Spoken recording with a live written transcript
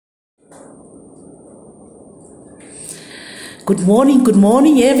Good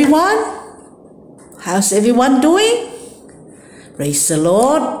morning everyone. How's everyone doing? Praise the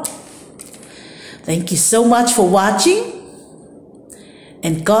Lord. Thank you so much for watching,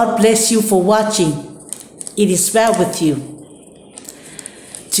 and God bless you for watching. It is well with you.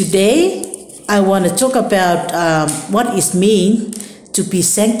 Today I want to talk about what it means to be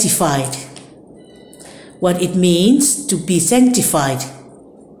sanctified. What it means to be sanctified.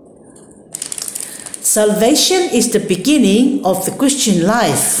 Salvation is the beginning of the Christian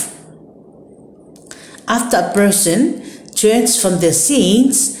life. After a person turns from their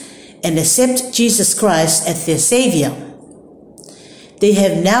sins and accepts Jesus Christ as their Savior, they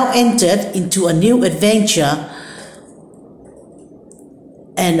have now entered into a new adventure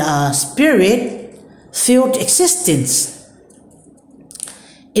and a spirit-filled existence.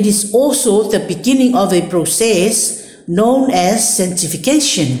 It is also the beginning of a process known as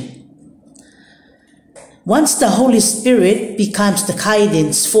sanctification. Once the Holy Spirit becomes the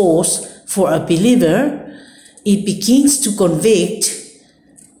guidance force for a believer, it begins to convict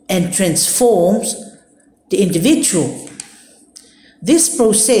and transforms the individual. This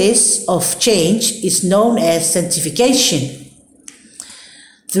process of change is known as sanctification.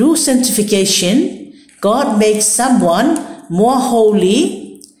 Through sanctification, God makes someone more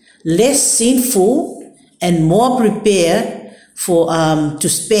holy, less sinful, and more prepared to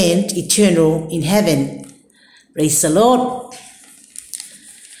spend eternal in heaven. Praise the Lord.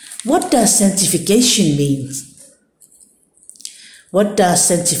 What does sanctification mean? What does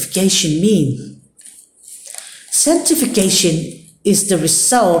sanctification mean? Sanctification is the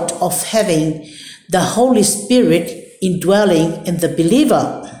result of having the Holy Spirit indwelling in the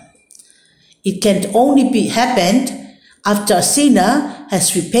believer. It can only be happened after a sinner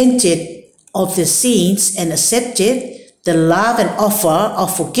has repented of their sins and accepted the love and offer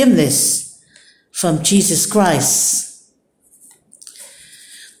of forgiveness from Jesus Christ.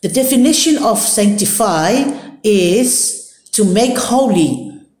 The definition of sanctify is to make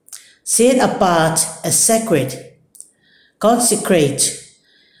holy, set apart as sacred, consecrate,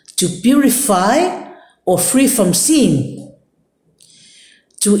 to purify or free from sin,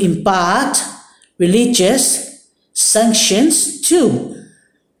 to impart religious sanctions to,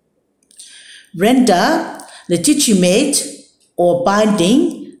 render legitimate or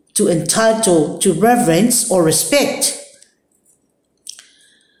binding, to entitle to reverence or respect.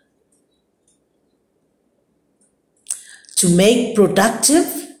 To make productive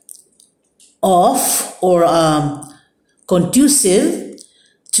of or conducive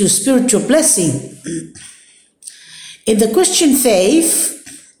to spiritual blessing. In the Christian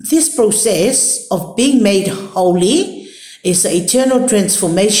faith, this process of being made holy is the eternal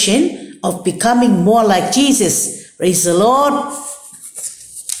transformation of becoming more like Jesus. Praise the Lord.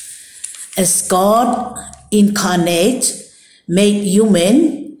 As God incarnate, made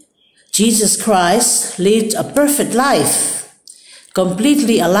human, Jesus Christ lived a perfect life,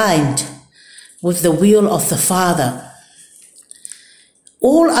 completely aligned with the will of the Father.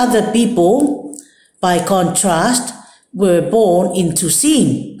 All other people, by contrast, were born into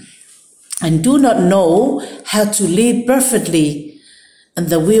sin and do not know how to live perfectly in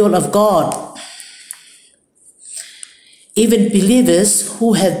the will of God. Even believers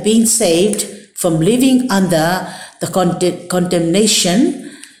who have been saved from living under the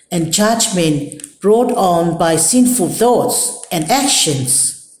condemnation and judgment brought on by sinful thoughts and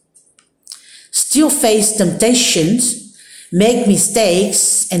actions still face temptations, make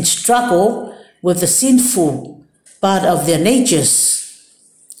mistakes, and struggle with the sinful part of their natures.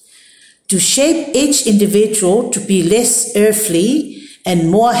 To shape each individual to be less earthly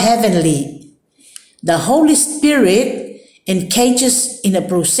and more heavenly, the Holy Spirit engages in a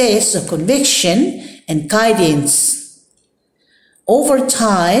process of conviction and guidance. Over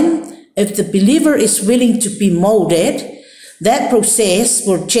time, if the believer is willing to be molded, that process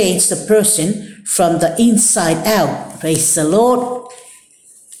will change the person from the inside out. Praise the Lord.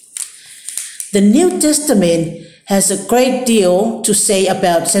 The New Testament has a great deal to say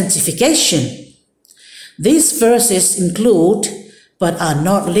about sanctification. These verses include, but are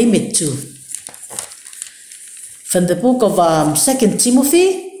not limited to. From the book of 2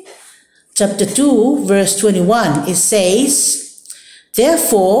 Timothy, chapter 2, verse 21, it says,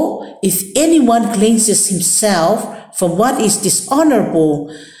 "Therefore, if anyone cleanses himself from what is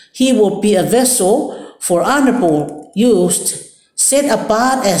dishonorable, he will be a vessel for honorable use, set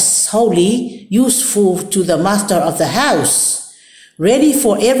apart as holy, useful to the master of the house, ready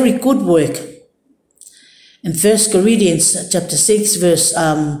for every good work." In 1 Corinthians chapter 6, verse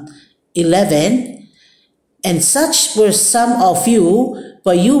 11, "And such were some of you,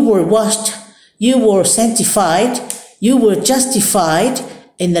 but you were washed, you were sanctified, you were justified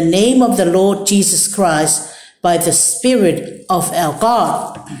in the name of the Lord Jesus Christ by the Spirit of our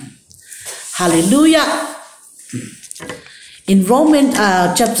God. Hallelujah. In Romans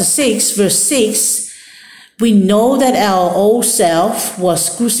chapter 6, verse 6, we know that our old self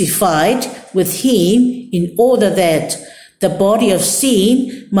was crucified with him in order that the body of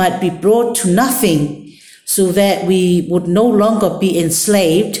sin might be brought to nothing, so that we would no longer be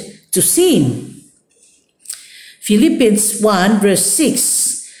enslaved to sin. Philippians 1 verse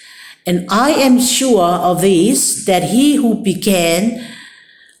 6, and I am sure of this, that he who began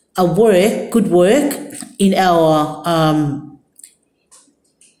a good work in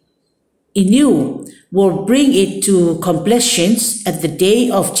you will bring it to completion at the day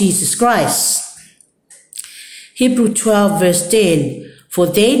of Jesus Christ. Hebrews 12 verse 10, for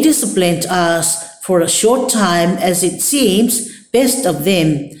they disciplined us for a short time as it seems best of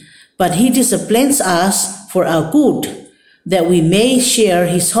them, but he disciplines us for our good, that we may share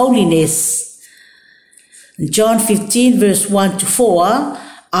his holiness. John 15 verse 1 to 4,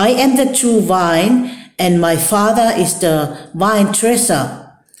 I am the true vine, and my Father is the vine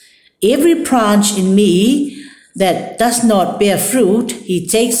dresser. Every branch in me that does not bear fruit, he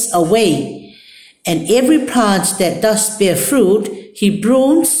takes away. And every branch that does bear fruit, he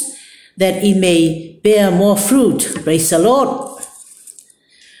prunes, that it may bear more fruit. Praise the Lord.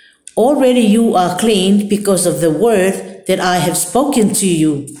 Already you are clean because of the word that I have spoken to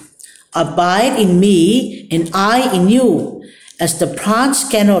you. Abide in me, and I in you, as the branch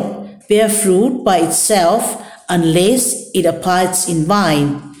cannot bear fruit by itself unless it abides in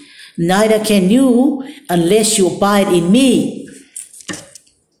vine. Neither can you unless you abide in me.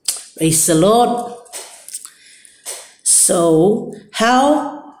 Praise the Lord. So,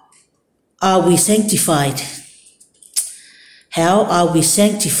 how are we sanctified? How are we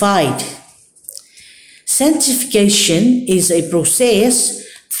sanctified? Sanctification is a process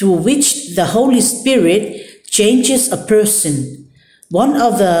through which the Holy Spirit changes a person. One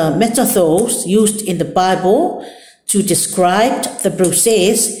of the metaphors used in the Bible to describe the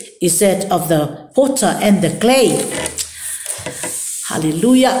process is that of the potter and the clay.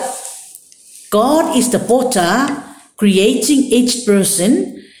 Hallelujah. God is the potter, creating each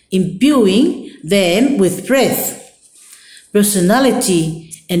person, imbuing them with breath,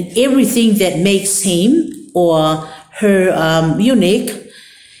 personality, and everything that makes him or her unique.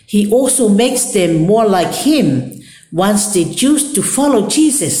 He also makes them more like him once they choose to follow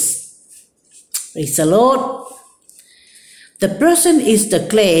Jesus. Praise the Lord. The person is the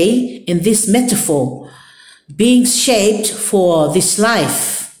clay in this metaphor, being shaped for this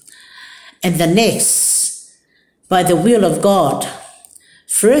life and the next by the will of God.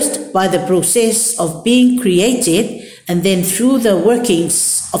 First by the process of being created, and then through the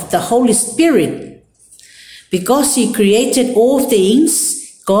workings of the Holy Spirit. Because he created all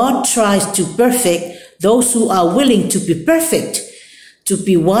things, God tries to perfect those who are willing to be perfect, to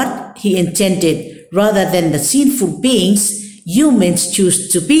be what he intended, rather than the sinful beings humans choose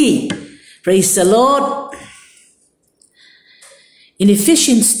to be. Praise the Lord. In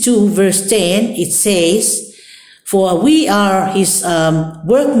Ephesians 2 verse 10, it says, for we are his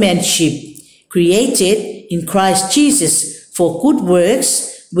workmanship, created in Christ Jesus for good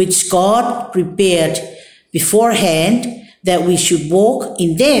works, which God prepared beforehand that we should walk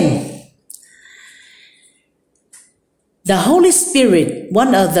in them. The Holy Spirit,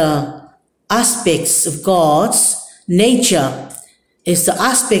 one of the aspects of God's nature, is the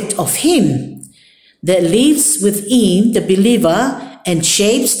aspect of him that lives within the believer and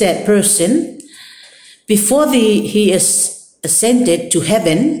shapes that person. Before he is ascended to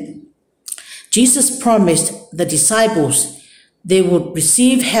heaven, Jesus promised the disciples they would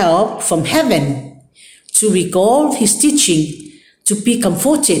receive help from heaven to recall his teaching, to be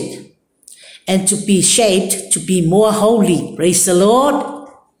comforted, and to be shaped to be more holy. Praise the Lord.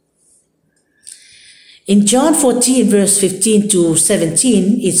 In John 14 verse 15 to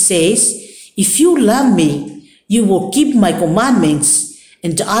 17, it says, if you love me, you will keep my commandments,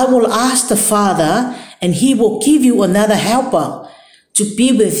 and I will ask the Father, and he will give you another helper to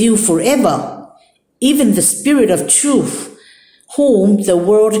be with you forever, even the Spirit of truth, whom the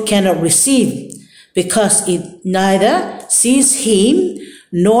world cannot receive, because it neither sees him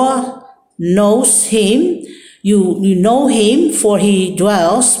nor knows him. You know him, for he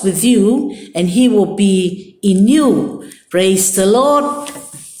dwells with you, and he will be in you. Praise the Lord.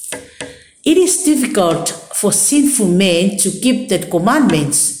 It is difficult for sinful men to keep the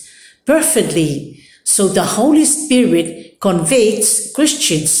commandments perfectly, so the Holy Spirit convicts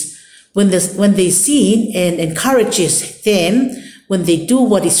Christians when they sin and encourages them when they do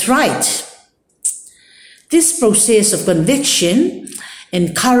what is right. This process of conviction,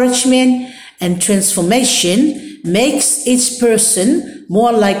 encouragement, and transformation makes each person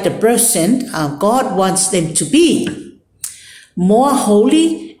more like the person God wants them to be, more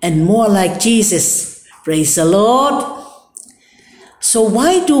holy and more like Jesus. Praise the Lord. So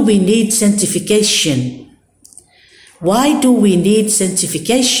why do we need sanctification? Why do we need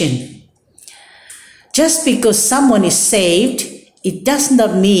sanctification? Just because someone is saved, it does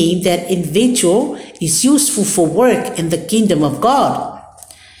not mean that individual is useful for work in the kingdom of God.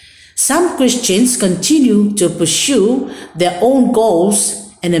 Some Christians continue to pursue their own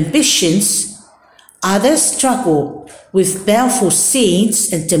goals and ambitions. Others struggle with baleful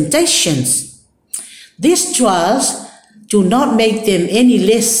sins and temptations. These trials do not make them any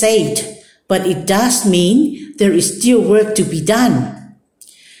less saved, but it does mean there is still work to be done,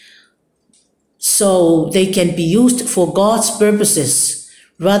 so they can be used for God's purposes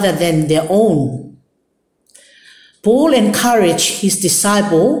rather than their own. Paul encouraged his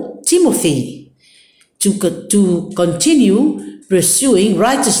disciple Timothy to continue pursuing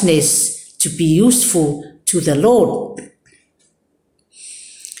righteousness to be useful to the Lord.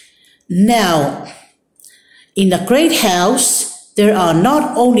 Now, in a great house, there are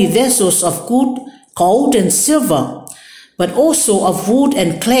not only vessels of good gold and silver, but also of wood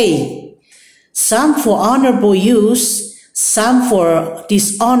and clay, some for honorable use, some for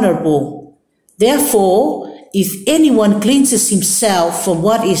dishonorable. Therefore, if anyone cleanses himself from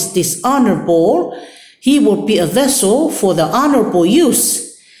what is dishonorable, he will be a vessel for the honorable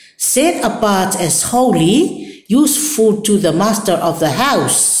use, set apart as holy, useful to the master of the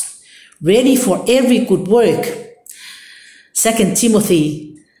house, ready for every good work. 2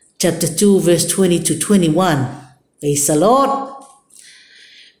 Timothy chapter 2, verse 20 to 21. Praise the Lord.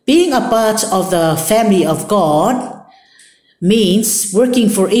 Being a part of the family of God means working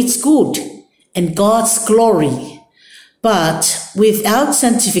for its good and God's glory. But without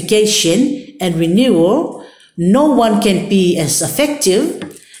sanctification and renewal, no one can be as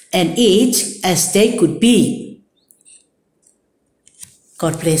effective and it as they could be.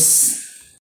 God bless.